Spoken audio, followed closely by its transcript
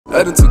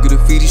I done took her to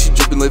Fiji, she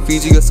drippin' like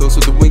Fiji. Got sauce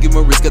with the wing in my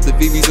wrist, got the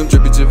VVs. I'm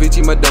drippin'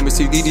 Javinci, my diamonds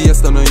TDD. I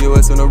stun on your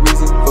ass for no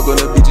reason. Fuck on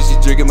that bitch and she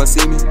drinking my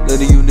semen. None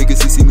of you niggas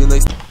see me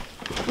like.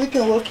 We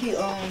can low-key,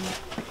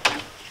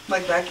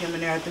 like vacuum in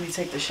there after we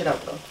take the shit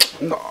out though.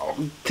 No,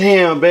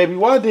 damn, baby,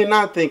 why didn't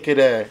I think of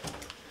that?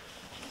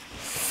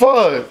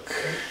 Fuck.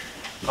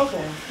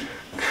 Okay.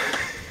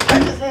 I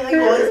just hate how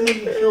you always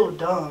make me feel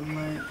dumb.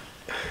 Like,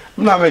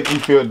 I'm not making you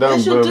feel dumb,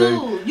 yes, you bro.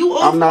 do. Baby. You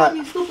always call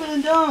me stupid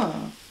and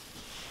dumb.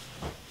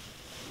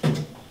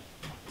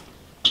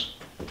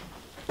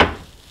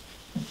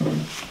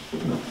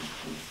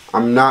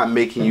 I'm not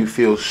making you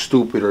feel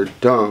stupid or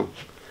dumb.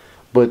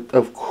 But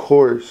of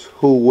course,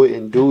 who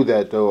wouldn't do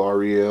that though,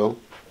 Ariel?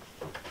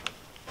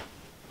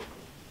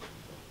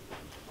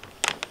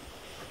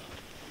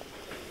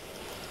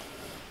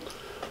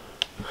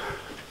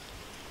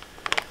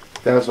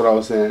 That's what I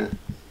was saying.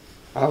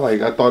 I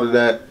thought of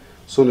that as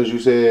soon as you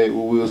said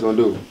what we was gonna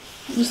do.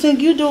 You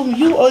think you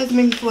always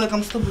make me feel like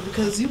I'm stupid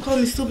because you call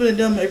me stupid and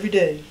dumb every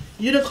day.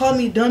 You done called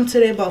me dumb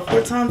today about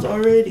 4 times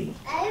already.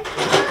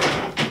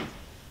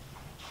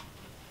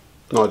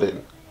 No, I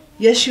didn't.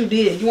 Yes, you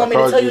did. You want me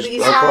to tell you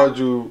the I called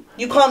you.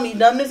 You called me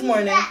dumb this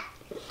morning. I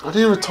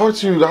didn't even talk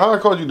to you. How I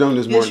called you dumb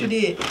this morning? Yes,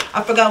 you did.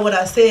 I forgot what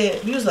I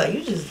said. You was like,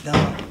 you just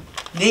dumb.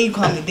 Then you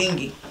called me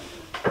dingy.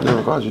 I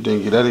never called you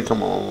dingy. That didn't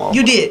come on.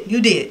 You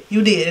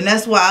did. And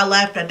that's why I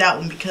laughed at that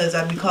one because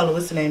I be calling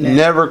what's the name that.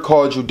 Never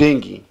called you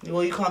dingy.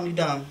 Well, you called me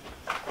dumb.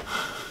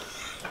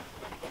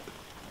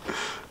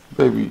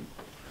 Baby.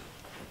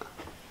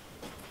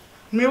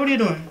 Mir, what are you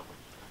doing?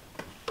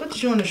 Put the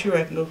shoe on the shoe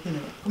rack and go clean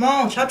it. Come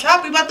on,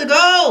 chop, we about to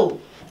go.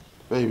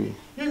 Baby.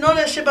 You know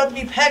that shit about to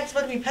be packed. It's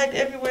about to be packed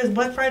everywhere. It's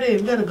Black Friday.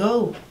 We gotta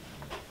go.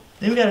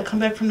 Then we gotta come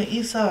back from the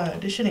east side.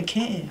 This shit in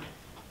Canton.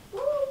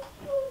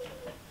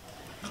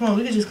 Come on,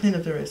 we can just clean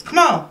up the rest. Come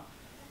on.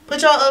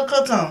 Put y'all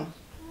coats on.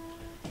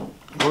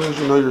 Why don't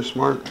you know you're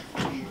smart?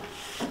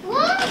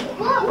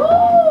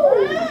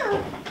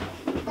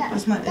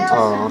 That's my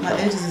edges. My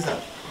edges is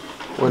up.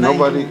 When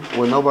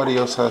nobody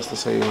else has to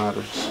say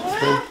matters.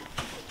 Okay?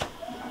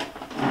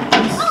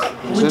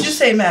 What you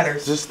say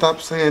matters? Just stop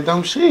saying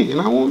dumb shit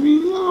and I won't be,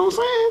 you know what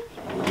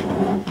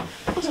I'm saying?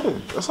 That's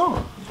it. That's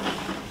all.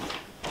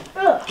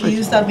 Can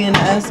you stop being an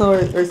asshole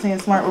or saying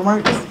smart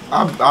remarks?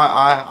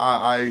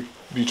 I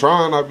be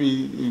trying, I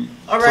be.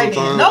 Alright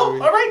then.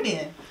 No, alright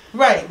then.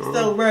 Right.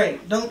 So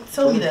right. Don't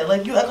tell me that.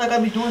 Like you act like I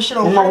be doing shit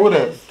on purpose. Where my wood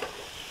at?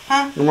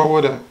 Huh? Where my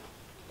wood at?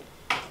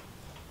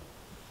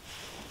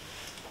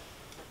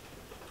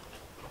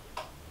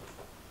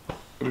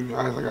 I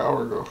was like an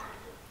hour ago.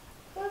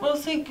 Well,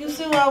 see, you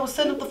see why I was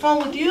setting up the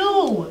phone with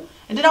you.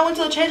 And then I went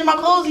to change my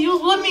clothes and you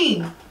was with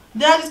me.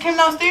 Then I just came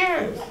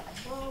downstairs.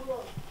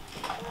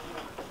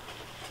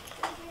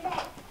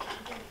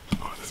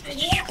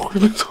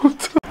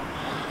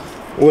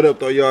 What up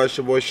though, y'all? It's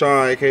your boy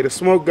Shawn, aka the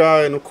Smoke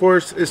Guy, and of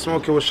course it's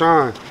Smoking with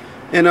Shawn.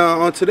 And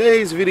on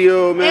today's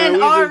video, man,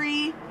 and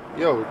Ari.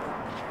 Yo,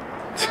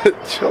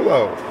 chill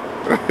out.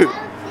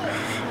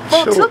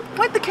 Well,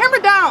 point the camera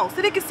down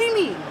so they can see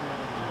me.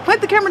 Point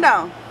the camera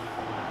down.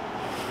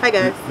 Hi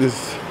guys.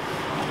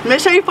 Make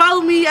sure you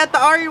follow me at the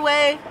Ari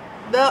Way,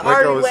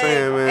 Ari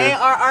Way,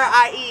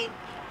 ARRIE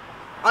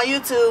on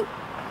YouTube.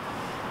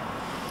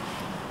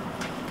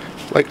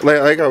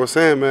 Like I was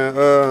saying, man.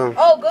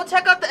 Oh, go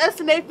check out the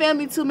SNA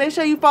family too. Make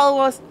sure you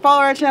follow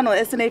our channel,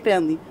 SNA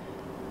family.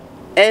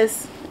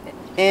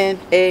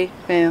 SNA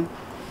fam.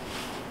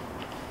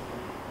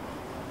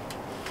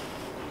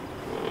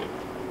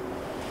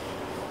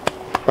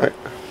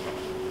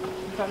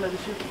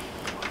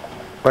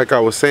 Like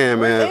I was saying,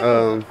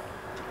 man.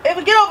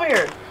 Ava, get over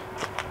here.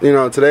 You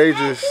know, today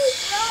just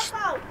It's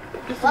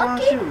the wrong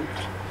shoe.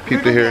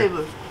 peep to here.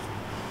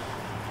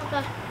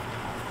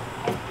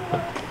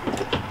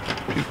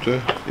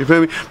 You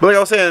feel me? But like I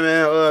was saying,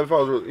 man, if I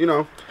was, you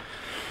know,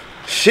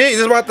 shit,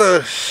 just about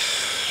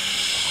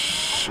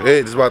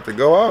to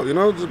go out, you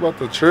know, just about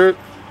to trip,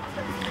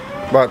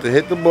 about to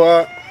hit the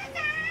block.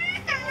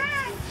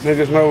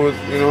 Niggas know what,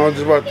 you know, I'm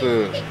just about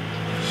to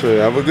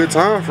have a good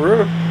time for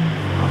real.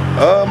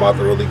 I'm about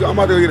to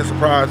go get a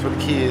surprise for the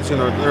kids, you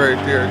know, they're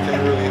right there.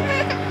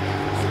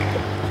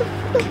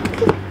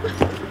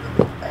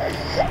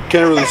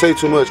 Can't really say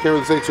too much.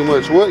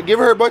 What? Give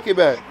her her bucket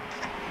back.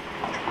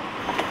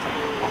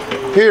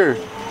 Here.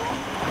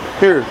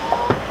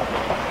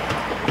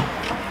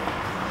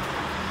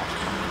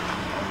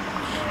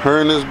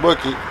 Her in this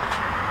bucket.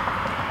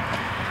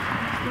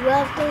 You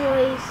love the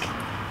noise.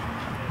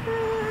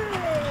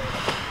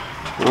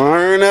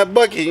 Her in that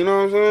bucket, you know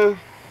what I'm saying?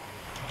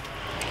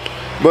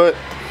 But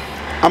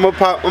I'm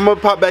gonna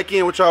pop back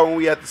in with y'all when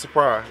we at the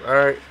surprise,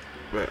 alright?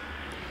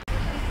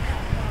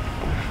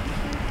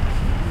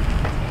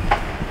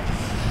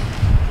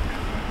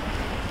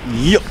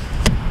 Yup.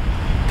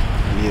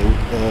 Yeah,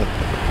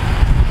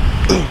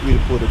 we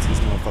done pulled up to this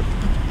motherfucker.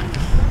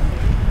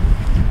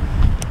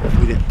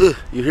 We done,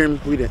 you hear me?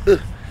 We done,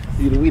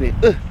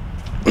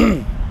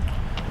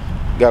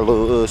 got a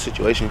little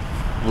situation,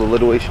 a little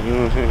situation, you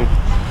know what I'm saying?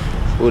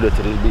 Pulled up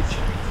to this bitch.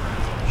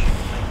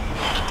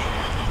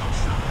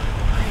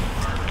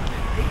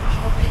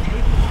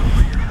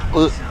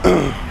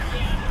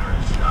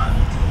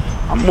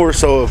 I'm more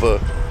so of a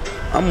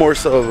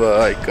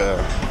like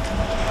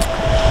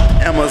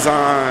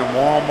Amazon,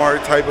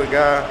 Walmart type of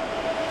guy.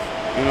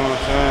 You know what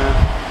I'm saying?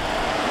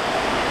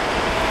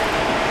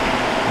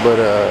 But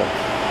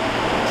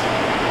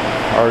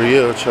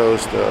Ariel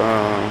chose to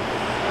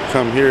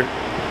come here.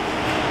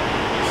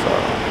 So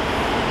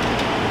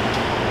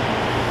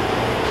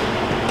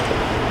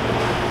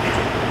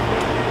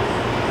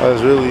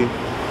that's really,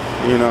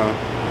 you know,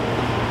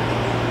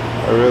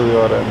 really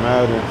all that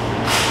matters.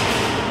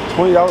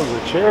 $20 a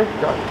chair?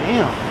 God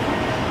damn.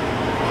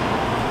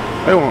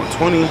 They want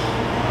 20 a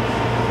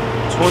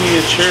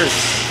chair.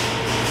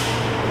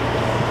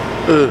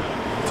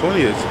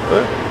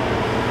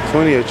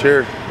 20 a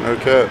chair. No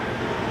cap.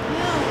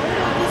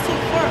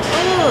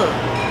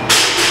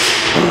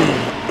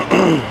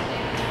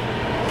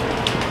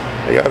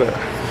 They gotta.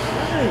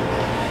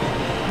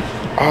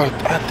 I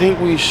think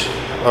we should.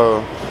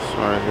 Oh, it's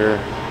right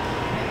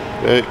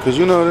here. Cause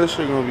you know this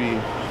shit gonna be.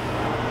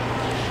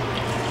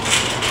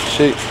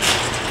 Shit.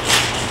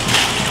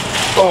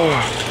 Oh.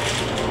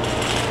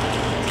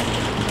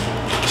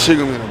 Shit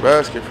gonna be in a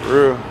basket for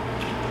real.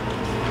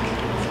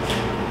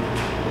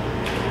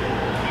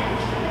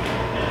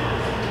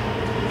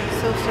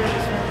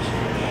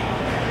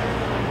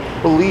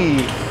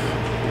 Believe.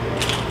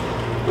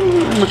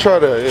 I'm gonna try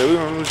that. Yeah, we're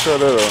gonna try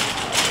that out.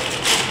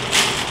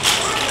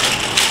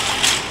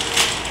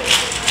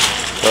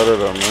 Try that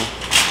out, man.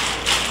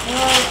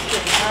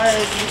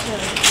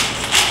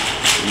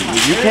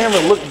 You can't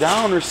even look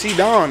down or see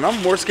down.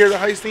 I'm more scared of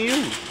heights than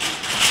you.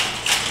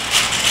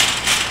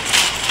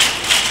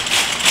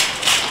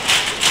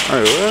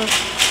 Alright, well.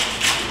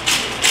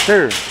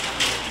 Here.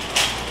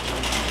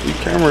 You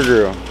camera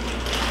girl.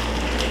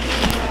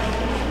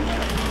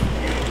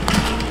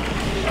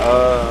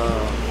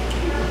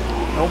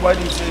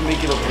 Nobody said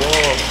make it a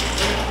vlog.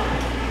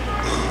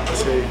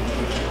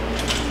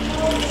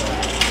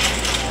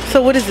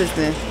 So what is this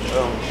then?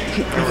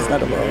 It's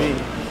not a vlog.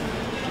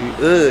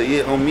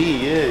 Yeah, on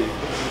me, yeah.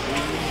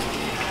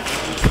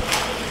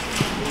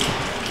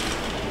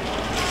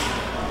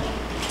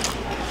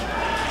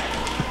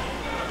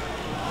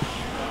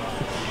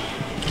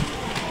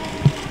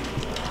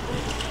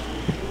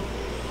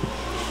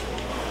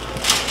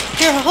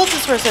 Here, hold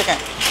this for a second.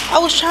 I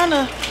was trying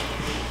to,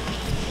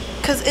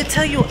 cause it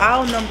tell you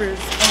aisle numbers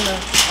on the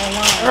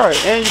online. All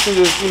right, and you can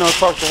just, you know,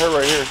 talk to her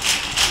right here.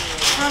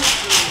 Huh?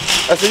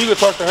 I said you can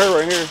talk to her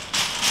right here.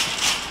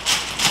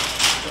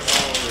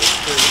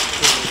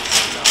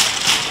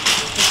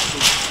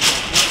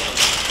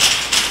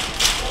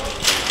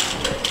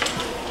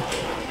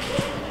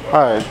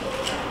 Hi.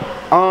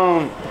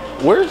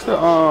 Where's the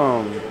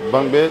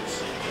bunk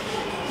beds?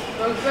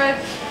 Bunk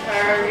beds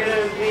are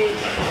gonna be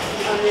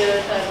on the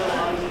other side of the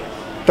lobby.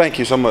 Thank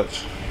you so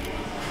much.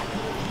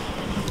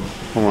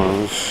 Come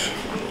on.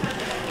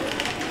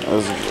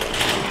 Let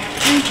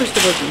me push the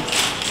button.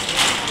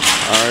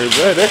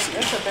 Alright, that's a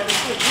better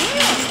push.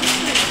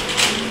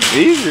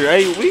 Easier.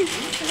 Hey,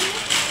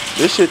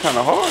 this shit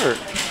kinda hard.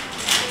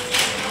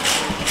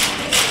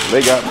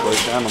 They got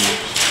plush animals.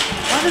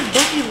 Why does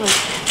Bucky look?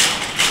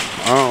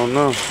 I don't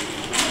know.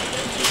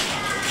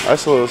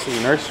 That's a little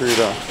sweet nursery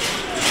though.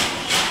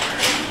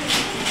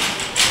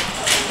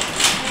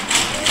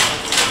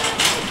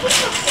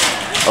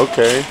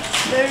 Okay.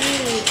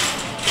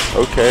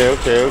 Okay.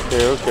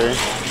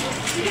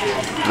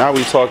 Now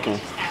we talking.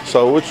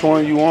 So which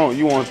one you want?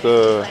 You want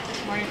the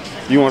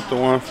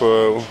one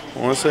for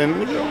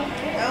 170?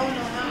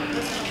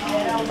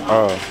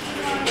 Oh.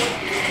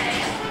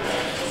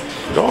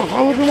 Dog,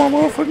 all up in my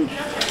motherfucking.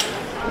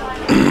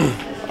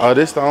 Oh,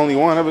 this the only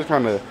one. That was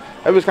kind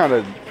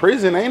of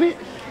prison, ain't it?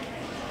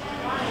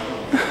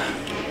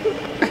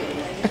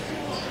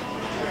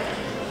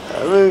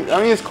 I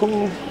mean, it's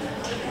cool.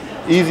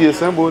 Easy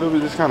assembled. It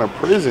was just kind of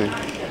prison.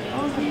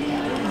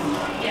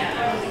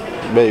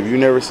 Babe, you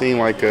never seen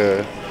like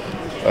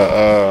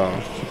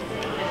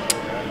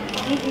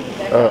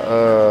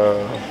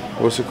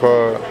what's it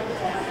called?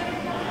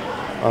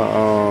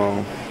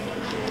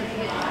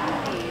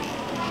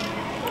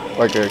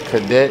 Like a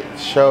cadet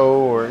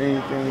show or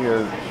anything,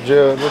 or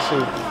jail. This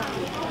shit.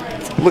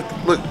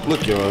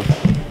 Look, y'all.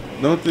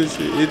 Don't this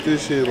shit?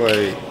 This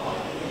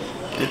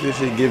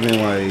shit giving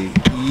like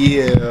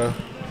yeah.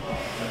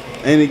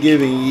 Ain't it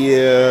giving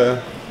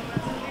yeah?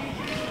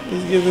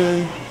 It's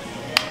giving.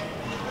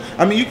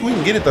 I mean, we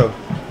can get it though.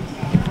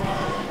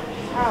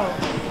 How?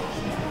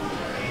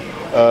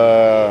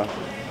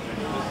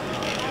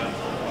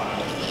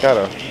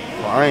 Gotta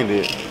find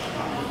it.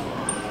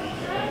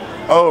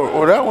 Oh,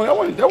 or that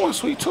one's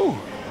sweet too.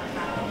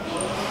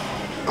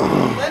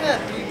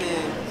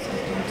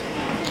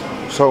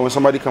 So when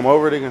somebody come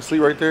over, they can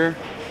sleep right there.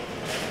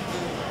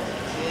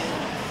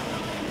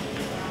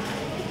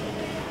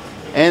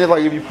 And it's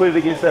like if you put it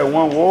against that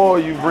one wall,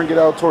 you bring it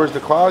out towards the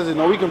closet.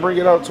 No, we can bring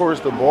it out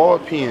towards the ball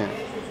pen.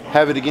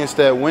 Have it against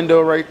that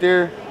window right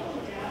there.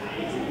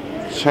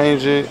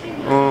 Change it.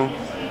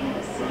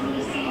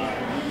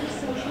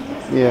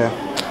 Yeah.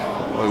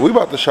 Look, we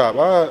about to shop.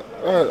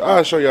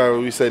 I'll show y'all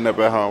what we setting up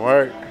at home,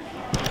 alright?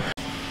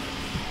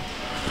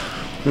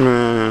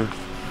 Man,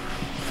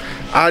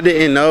 I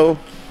didn't know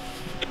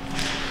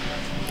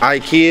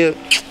IKEA,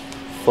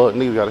 fuck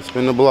niggas gotta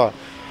spin the block.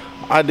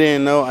 I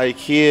didn't know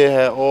IKEA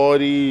had all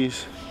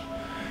these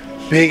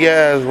big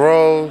ass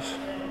rolls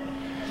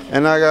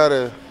and I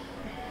gotta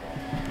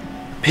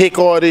pick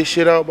all this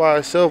shit out by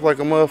itself like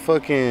a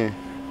motherfucking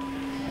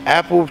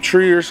apple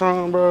tree or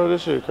something, bro.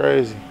 This shit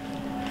crazy.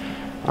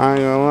 I ain't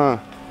gonna lie.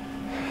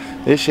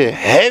 This shit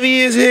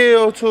heavy as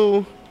hell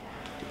too.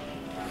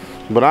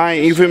 But I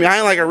ain't, you feel me? I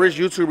ain't like a rich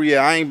YouTuber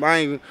yet. I ain't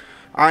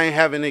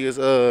having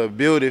niggas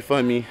build it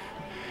for me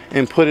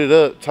and put it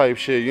up type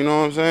shit. You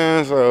know what I'm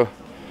saying? So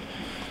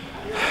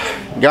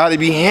gotta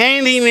be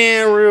handy,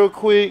 man, real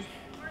quick.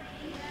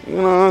 You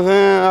know what I'm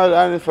saying?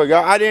 I didn't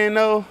forgot. I didn't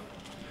know.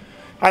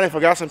 I didn't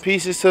forgot some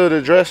pieces to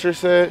the dresser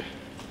set.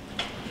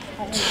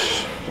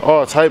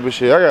 All type of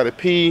shit. I gotta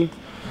pee.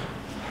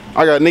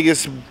 I got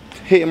niggas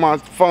hitting my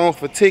phone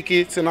for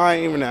tickets and I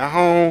ain't even at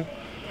home.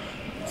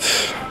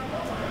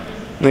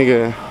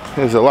 Nigga,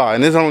 it's a lot.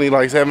 And it's only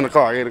like 7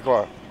 o'clock, 8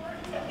 o'clock.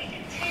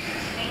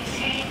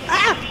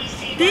 Ah,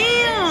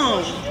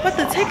 damn. About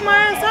to take my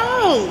ass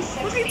out.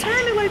 What are you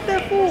turning like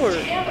that for?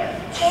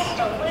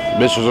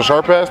 Bitch was a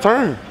sharp ass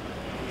turn.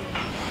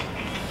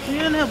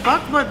 You in that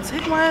box about to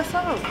take my ass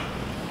out.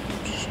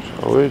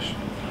 I wish.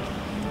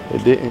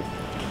 It didn't.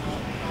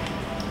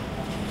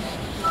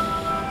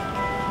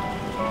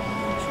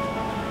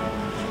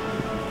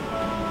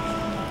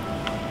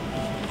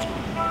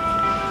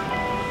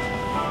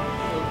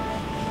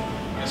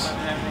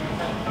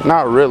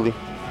 Not really.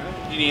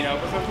 You need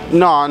help or something?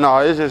 No,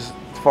 it's just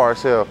far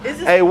as hell.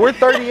 Hey, we're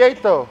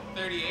 38 though.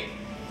 38?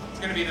 It's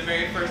gonna be the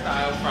very first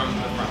aisle from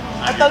the front.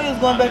 I thought he was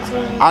going back to...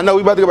 I know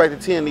we about to go back to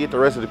 10 to get the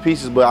rest of the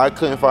pieces, but I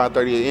couldn't find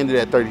 38. It ended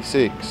at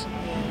 36.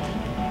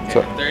 Okay,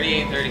 So,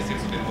 38 and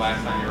 36 will be the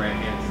last time you're right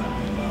hand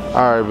side.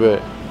 Alright,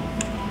 bet.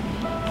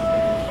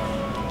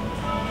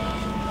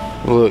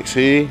 Look,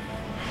 see?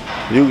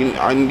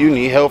 You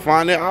need help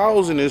finding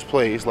aisles in this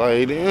place.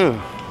 Like, damn.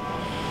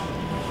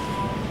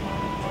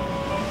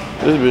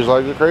 This bitch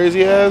like a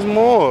crazy ass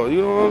mall,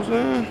 you know what I'm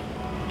saying?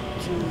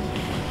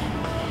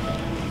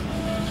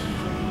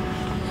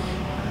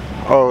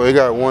 Oh, it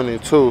got 1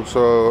 and 2,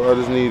 so I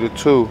just need a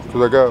 2,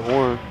 cause I got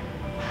 1.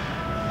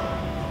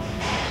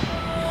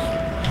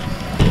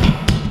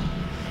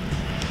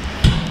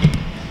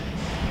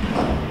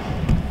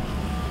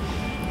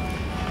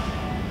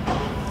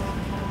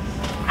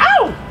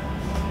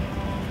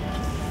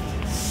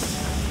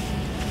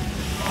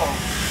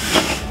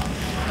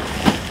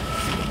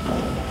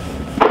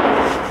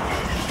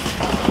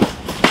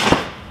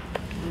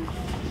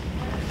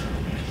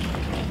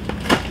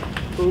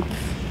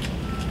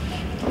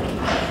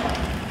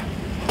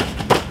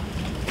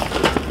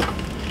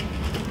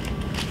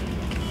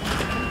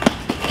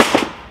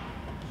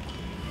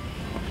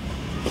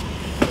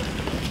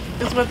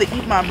 It's about to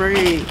eat my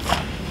braids.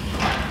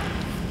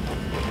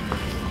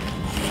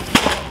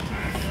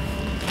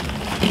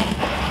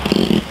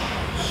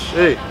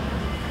 Shit.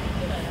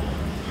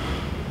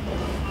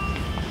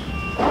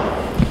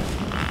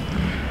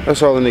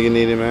 That's all the nigga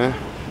needed, man.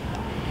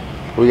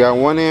 We got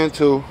 1 and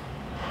 2.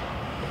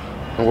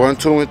 1,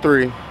 2, and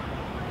 3.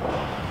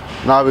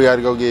 Now we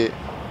gotta go get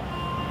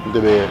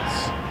the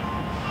beds.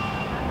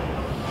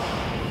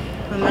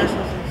 The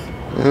mattresses.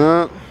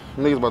 Yeah.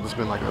 Niggas about to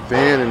spend like a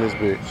band in this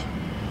bitch.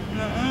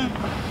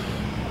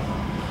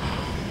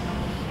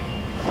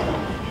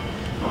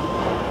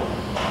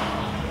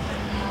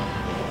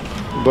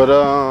 But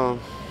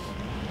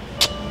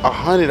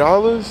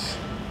 $100?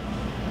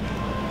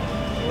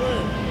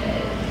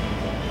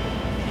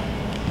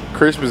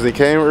 Christmas, it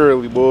came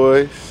early,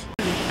 boys.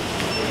 I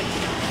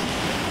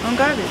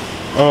got it.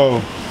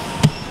 Oh.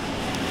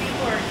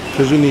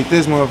 Cause you need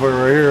this motherfucker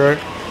right here, right?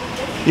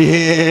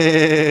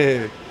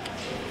 Yeah.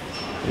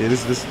 Yeah,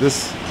 this,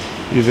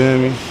 you feel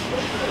me?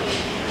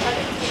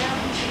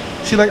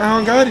 She like, I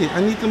don't got it.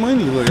 I need the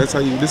money. Look, this how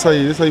you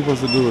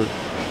supposed to do it.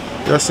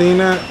 Y'all seen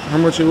that? How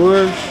much it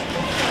was?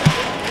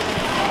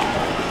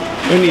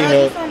 We need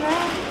help.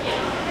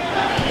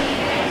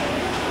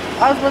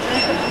 I was supposed to...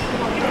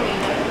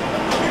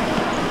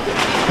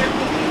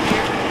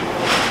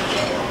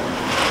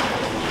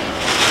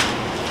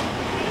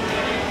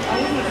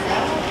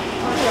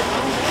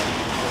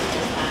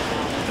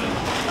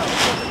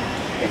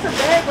 It's a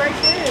bag right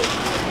there.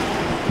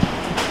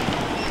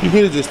 You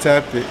could have just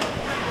tapped it.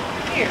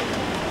 Here,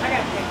 I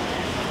got to take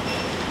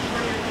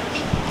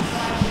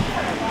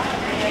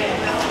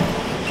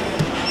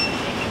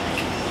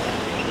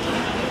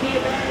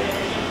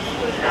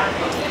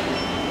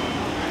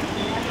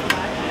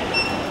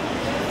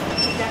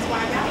That's why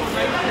I got one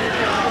right here.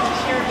 It's a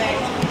share bag.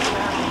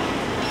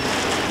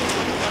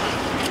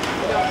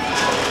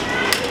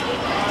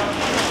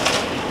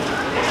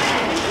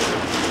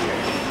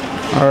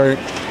 All right,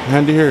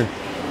 hand it here.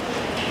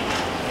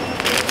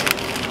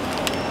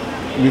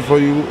 Before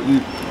you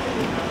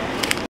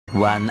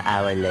 1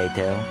 hour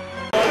later.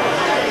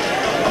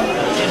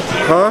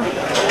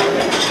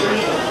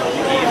 huh?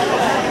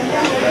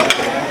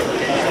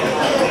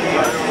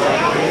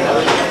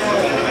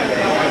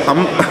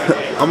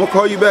 I'm gonna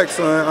call you back,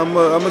 son. I'm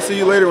gonna see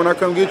you later when I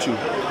come get you.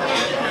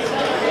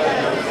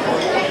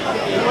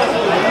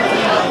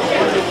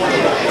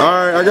 All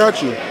right, I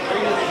got you.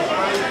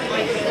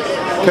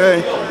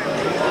 Okay.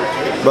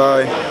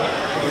 Bye.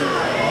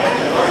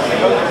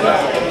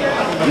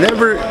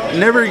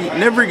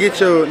 Never get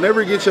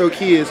your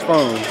kids'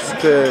 phones,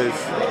 cause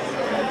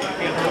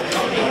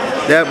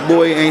that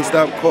boy ain't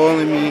stopped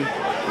calling me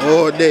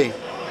all day.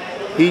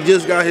 He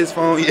just got his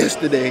phone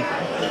yesterday,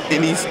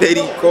 and he said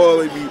he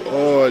calling me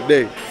all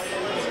day.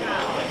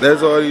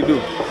 That's all he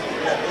do.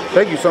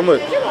 Thank you so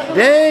much.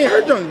 Dang,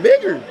 her junk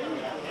bigger.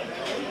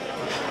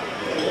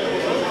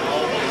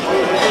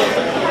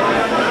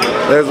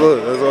 That's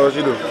all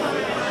she do.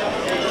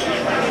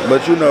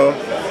 But you know,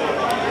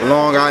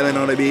 Long Island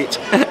on the beach.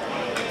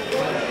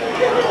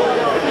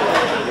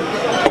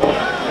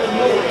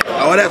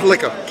 Oh, that's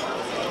liquor.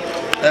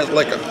 That's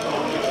liquor.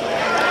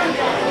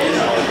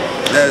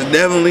 That's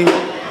definitely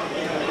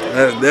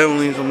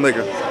some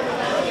liquor.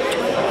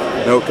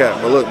 No cap.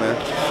 But look, man.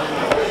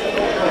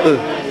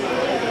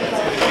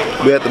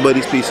 We at the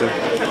Buddy's Pizza.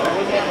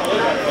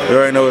 You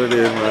already know what it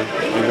is, man.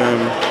 You feel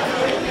me?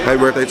 Happy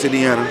birthday to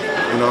Deanna.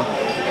 You know.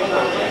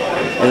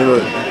 And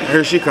look,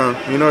 here she come.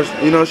 You know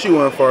she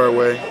wasn't far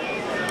away.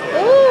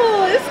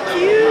 Oh, it's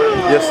cute.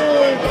 Yes.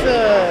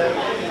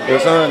 Your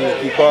son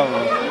just keep calling me.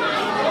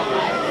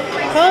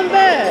 Come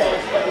back.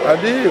 I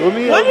did. With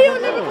me. Why do you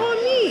never call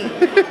me?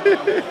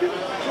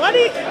 Why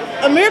did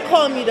Amir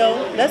call me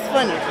though? That's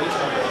funny.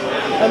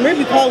 Amir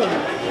be calling me.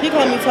 He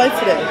called me twice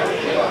today.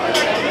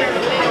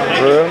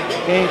 For real?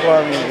 King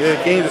called me. Yeah,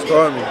 King just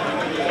called me.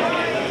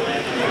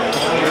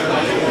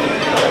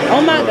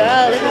 Oh my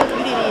God, look how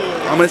cute it is.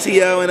 I'm gonna see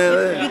y'all in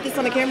LA. Get this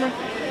on the camera.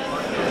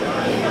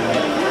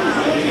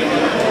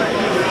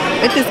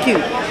 It's just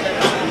cute.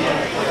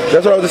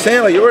 That's what I was just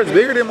saying. Like yours is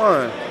bigger than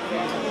mine.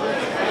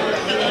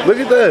 Look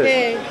at that.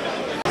 Hey.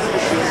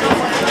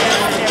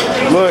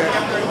 Look,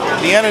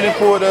 Deanna done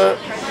pulled up.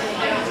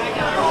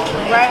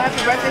 Right,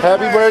 happy birthday.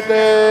 Happy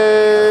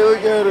birthday.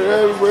 Look at her.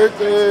 Happy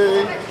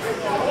birthday.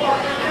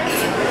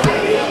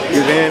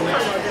 You feel me?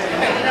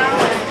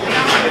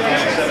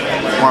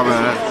 My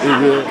bad. You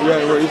good? You got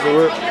work? You still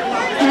work?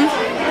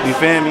 You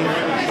feel me?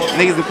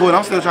 Niggas done pulled.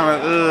 I'm still trying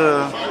to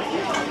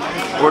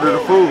order the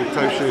food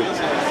type shit.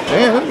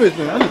 Damn, this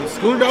bitch, I need to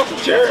scoot it off the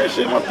chair and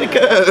shit. My thick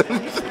ass.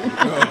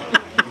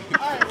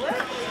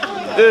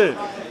 Yeah.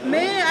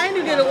 Man, I didn't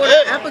even get to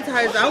order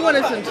appetizer. I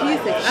wanted some cheese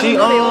sticks.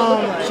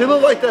 She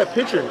looked like that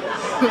picture.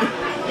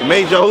 It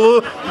made y'all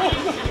look.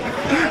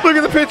 Look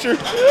at the picture.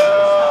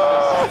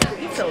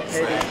 He's so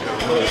petty.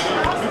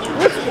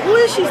 Who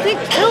is she?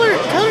 Tell her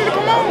to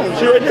come on.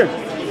 She right there.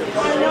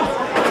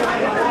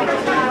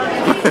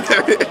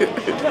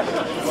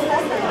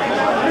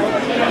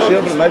 She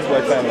having a nice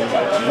black family,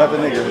 not the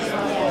niggas.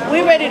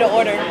 We ready to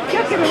order.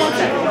 Give me 1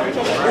 second.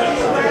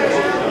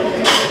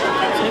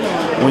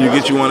 When you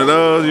get you one of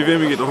those, you feel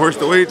me? Get the horse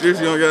to waitress,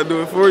 you don't gotta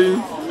do it for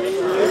you.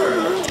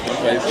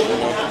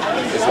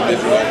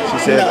 She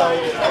said,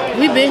 no.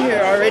 We've been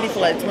here already for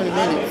like 20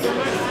 minutes.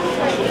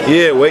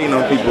 Yeah, waiting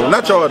on people.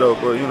 Not y'all though,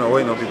 but you know,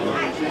 waiting on people.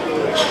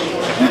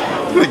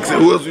 Like,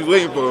 who else we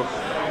waiting for?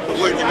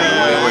 We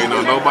ain't waiting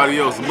on nobody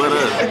else but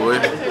us, boy.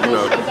 You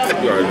know,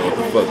 you already know what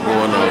the fuck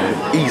going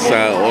on. East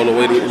side all the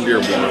way to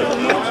Dearborn.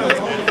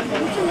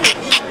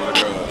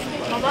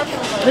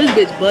 This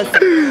bitch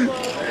busted.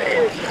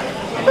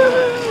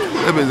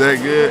 That bitch that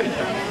good.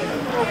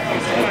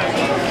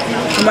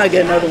 I might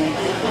get another one.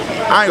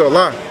 I ain't gonna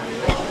lie.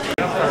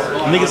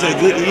 Niggas say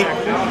good eat.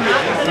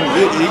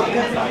 Good eat.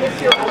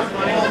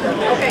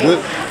 Good.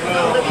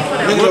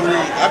 Niggas over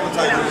here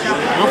appetizers.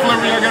 What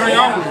flavor y'all get on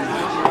y'all room?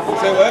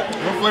 Say what?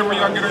 What flavor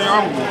y'all get on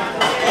y'all room?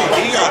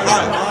 He got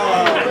hot.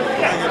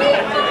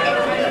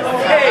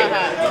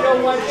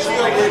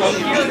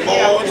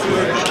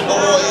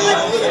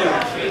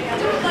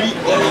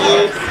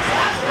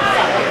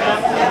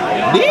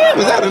 Damn,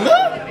 is that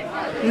enough?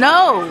 No.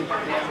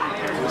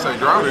 Say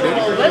drown it, didn't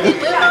it? Let me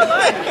live my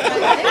life.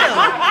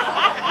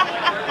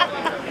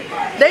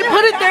 They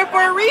put it there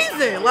for a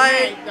reason.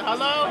 Like,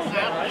 hello?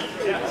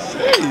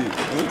 Shit.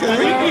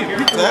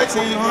 Okay. Taxi,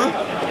 huh?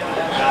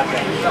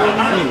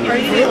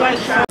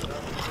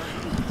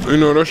 You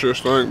know that shit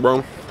stink,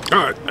 bro.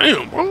 God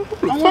damn, bro. What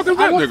the fuck is that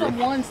I want nigga? some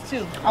ones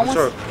too. I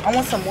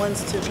want some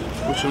ones too.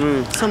 What you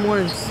mean? Some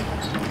ones.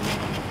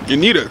 You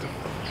need it.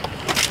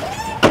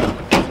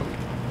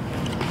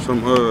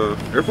 Some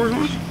Air Force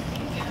ones?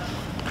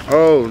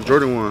 Oh,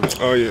 Jordan ones.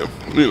 Oh yeah,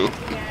 you know.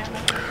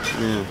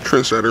 Yeah.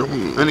 Trendsetter.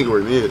 I need to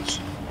wear mids.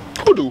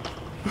 Who do?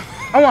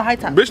 I want high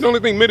top. Bitch, the only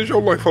thing mid is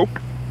your life, ho.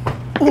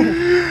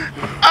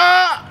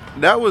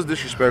 That was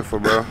disrespectful,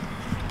 bro.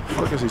 What the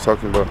fuck is he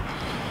talking about?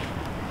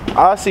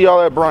 I'll see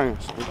y'all at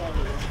Brian's. What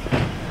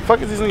the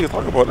fuck is these niggas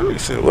talking about? That nigga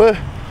said, what?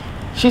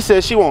 She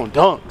said she want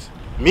dunks.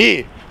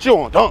 Me. She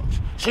want dunks.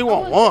 She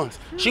want ones.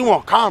 She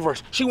want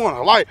Converse. She want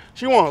a light.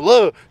 She want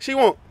love. She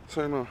want...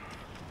 Say no.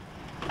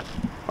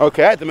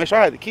 Okay, I had to make sure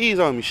I had the keys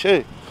on me.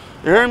 Shit.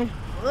 You hear me?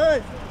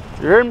 Look.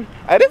 You hear me?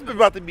 Hey, this bitch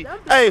about to be...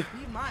 Hey,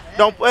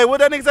 Don't. Hey, what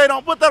that nigga say?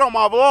 Don't put that on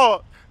my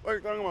vlog. What are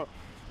you talking about?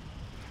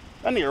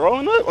 That nigga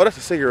rolling up? Oh, that's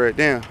a cigarette.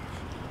 Damn.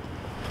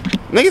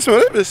 Nigga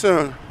smell this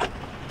bitch.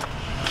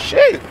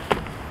 Shit.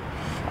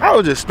 I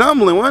was just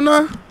stumbling, wasn't I?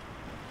 I'm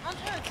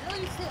trying to tell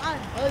you, shit. I'm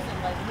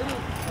buzzing, like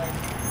literally. Like,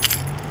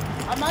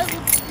 I might as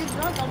well just get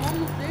drunk. I'm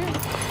almost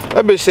there.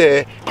 That bitch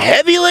said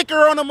heavy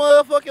liquor on the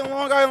motherfucking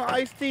Long Island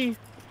iced tea.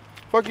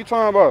 Fuck you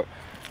talking about?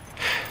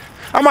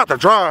 I'm about to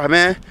drive,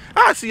 man.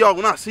 I'll see y'all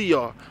when I see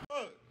y'all.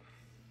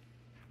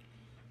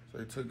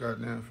 They took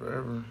goddamn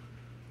forever.